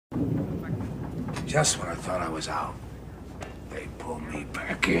Just when I thought I was out, they pulled me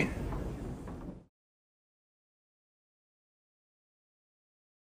back in.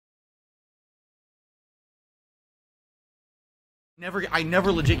 I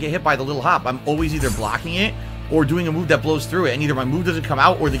never legit get hit by the little hop. I'm always either blocking it or doing a move that blows through it, and either my move doesn't come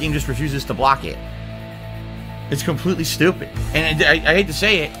out or the game just refuses to block it. It's completely stupid. And I hate to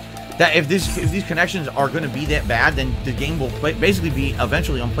say it, that if these connections are going to be that bad, then the game will basically be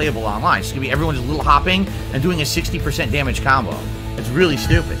eventually unplayable online. It's going to be everyone's little hopping and doing a 60% damage combo. It's really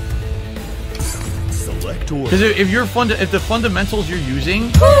stupid. Because if the fundamentals you're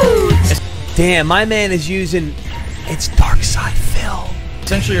using, damn, my man is using it's Darksy Dephil.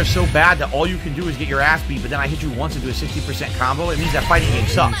 Essentially are so bad that all you can do is get your ass beat, but then I hit you once and do a 60% combo. It means that fighting game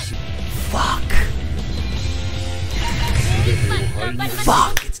sucks. Fuck.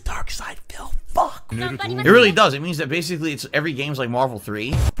 Fuck, it's Darksy Dephil. Fuck. It really does. It means that basically it's every game's like Marvel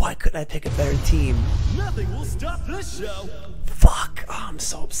 3. Why couldn't I pick a better team? Nothing will stop this show. Fuck. Oh, I'm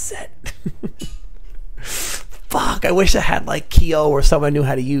so upset. Fuck, I wish I had like Kyo or someone I knew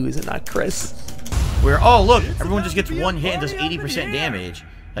how to use and not Chris. Where, oh look, everyone just gets one hit and does 80% damage.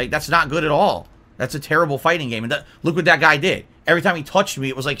 Like, that's not good at all. That's a terrible fighting game. And look what that guy did. Every time he touched me,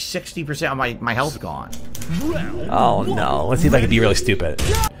 it was like 60% of my health gone. Oh no, let's see if I can be really stupid.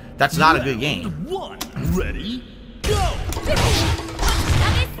 That's not a good game. One, ready, go!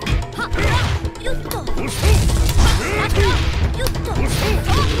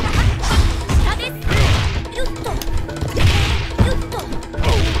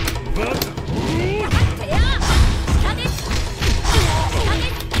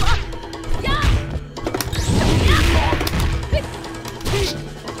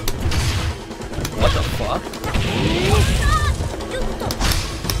 What the fuck?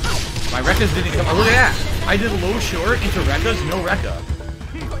 My Rekkas didn't come. Oh, look at that. I did low short into Rekkas, no Rekka.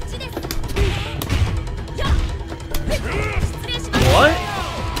 What?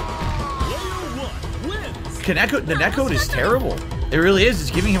 The netcode is terrible. It really is.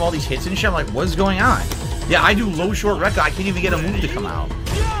 It's giving him all these hits and shit. I'm like, what is going on? Yeah, I do low short Rekka. I can't even get a move to come out.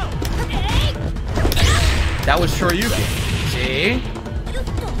 That was Shoryuken. See?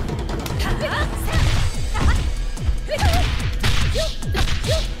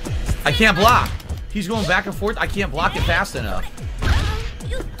 I can't block. He's going back and forth. I can't block it fast enough.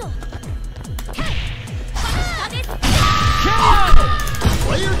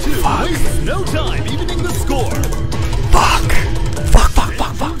 Player 2 wastes no time evening the score. Fuck.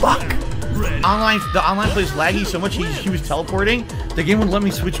 Fuck. The online plays laggy so much he was teleporting. The game wouldn't let me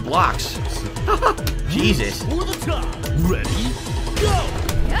switch blocks. Jesus. For the top. Ready, go!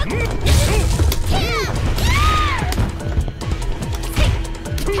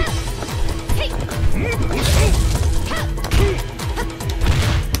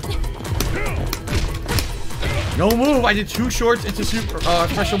 No move. I did 2 shorts into super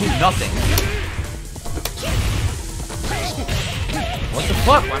special move. Nothing. What the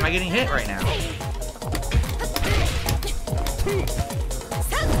fuck? Why am I getting hit right now?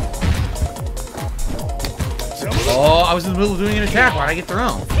 Oh, I was in the middle of doing an attack. Why'd I get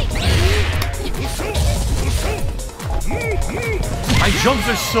thrown? My jumps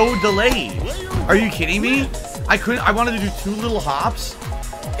are so delayed. Are you kidding me? I wanted to do 2 little hops,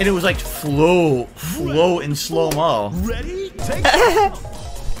 and it was like flow in slow-mo. Ready? Take it.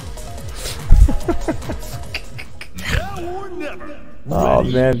 Now or never. Oh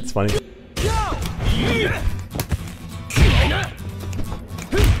man, it's funny.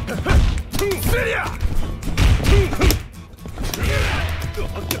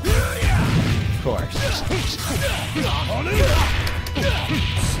 Of course.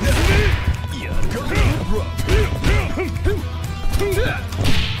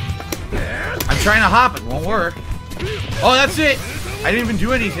 I'm trying to hop, it won't work. Oh, that's it! I didn't even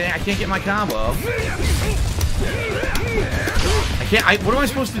do anything. I can't get my combo. What am I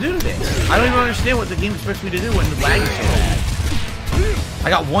supposed to do to this? I don't even understand what the game expects me to do when the lag is so bad. I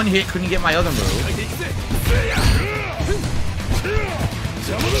got 1 hit, couldn't get my other move.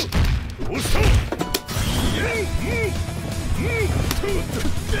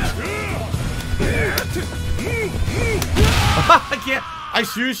 I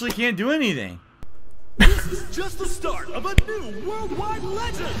seriously can't do anything. This is just the start of a new worldwide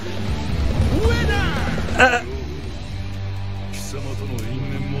legend. Winner!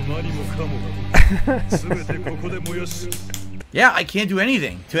 Yeah, I can't do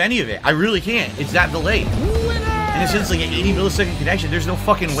anything to any of it. I really can't. It's that delayed. And it's like an 80 millisecond connection. There's no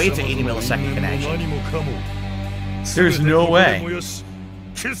fucking way it's an 80 millisecond connection. There's no way.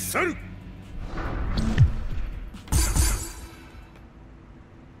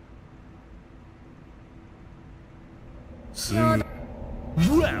 Round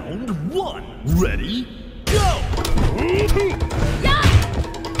 1. Ready? Go!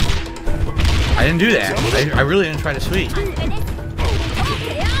 I didn't do that. I really didn't try to sweep.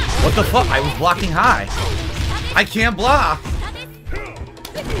 What the fuck? I was blocking high. I can't block.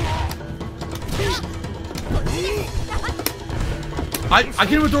 I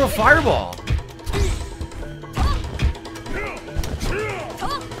can't even throw a fireball.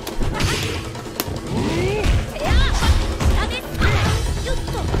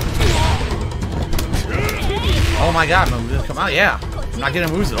 Oh my god, my moves come out. Yeah, I'm not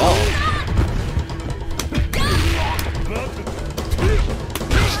getting moves at all.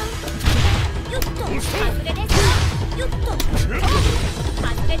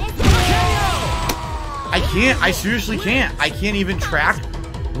 I can't. I seriously can't. I can't even track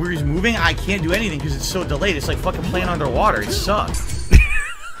where he's moving. I can't do anything because it's so delayed. It's like fucking playing underwater. It sucks.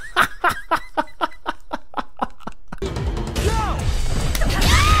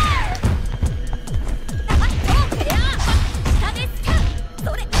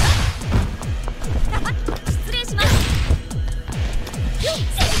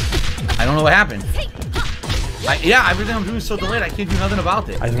 I don't know what happened. Yeah, everything I'm doing is so delayed, I can't do nothing about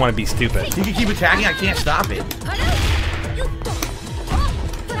it. I just want to be stupid. He can keep attacking, I can't stop it.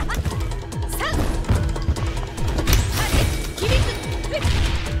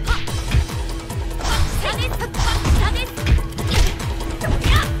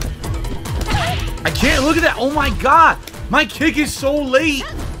 I can't, look at that, oh my god! My kick is so late!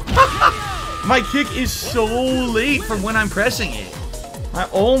 My kick is so late from when I'm pressing it.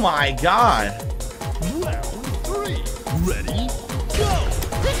 Oh my god. Round 3. Ready? Go!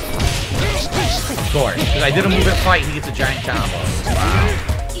 Of course, because I did a move at fight, he gets a giant combo. Wow.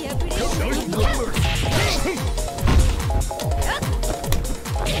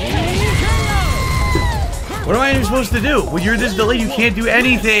 What am I even supposed to do? When you're this delayed, you can't do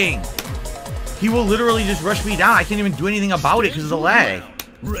anything. He will literally just rush me down. I can't even do anything about it because of the lag.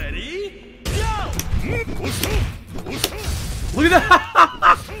 Ready? Go! Look at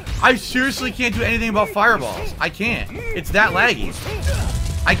that! I seriously can't do anything about fireballs. I can't. It's that laggy.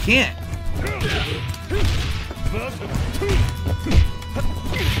 I can't.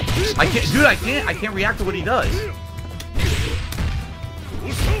 I can't, dude. I can't react to what he does.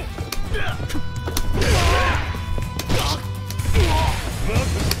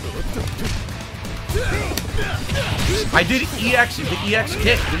 I did EX. The EX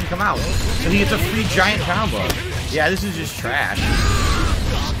kick didn't come out, so he gets a free giant combo. Yeah, this is just trash.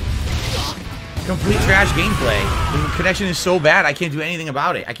 Complete trash gameplay. The connection is so bad, I can't do anything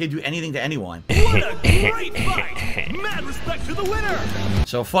about it. I can't do anything to anyone. What a great fight! Mad respect to the winner!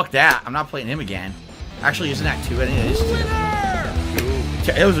 So fuck that. I'm not playing him again. Actually, isn't that too? I think it is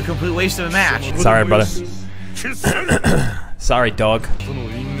too. It was a complete waste of a match. Sorry, brother. Sorry, dog.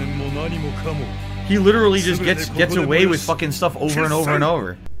 He literally just gets away with fucking stuff over and over and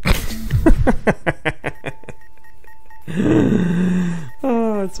over.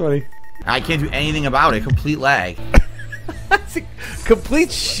 Oh, that's funny. I can't do anything about it. Complete lag. That's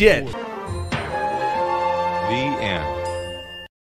complete shit. The end.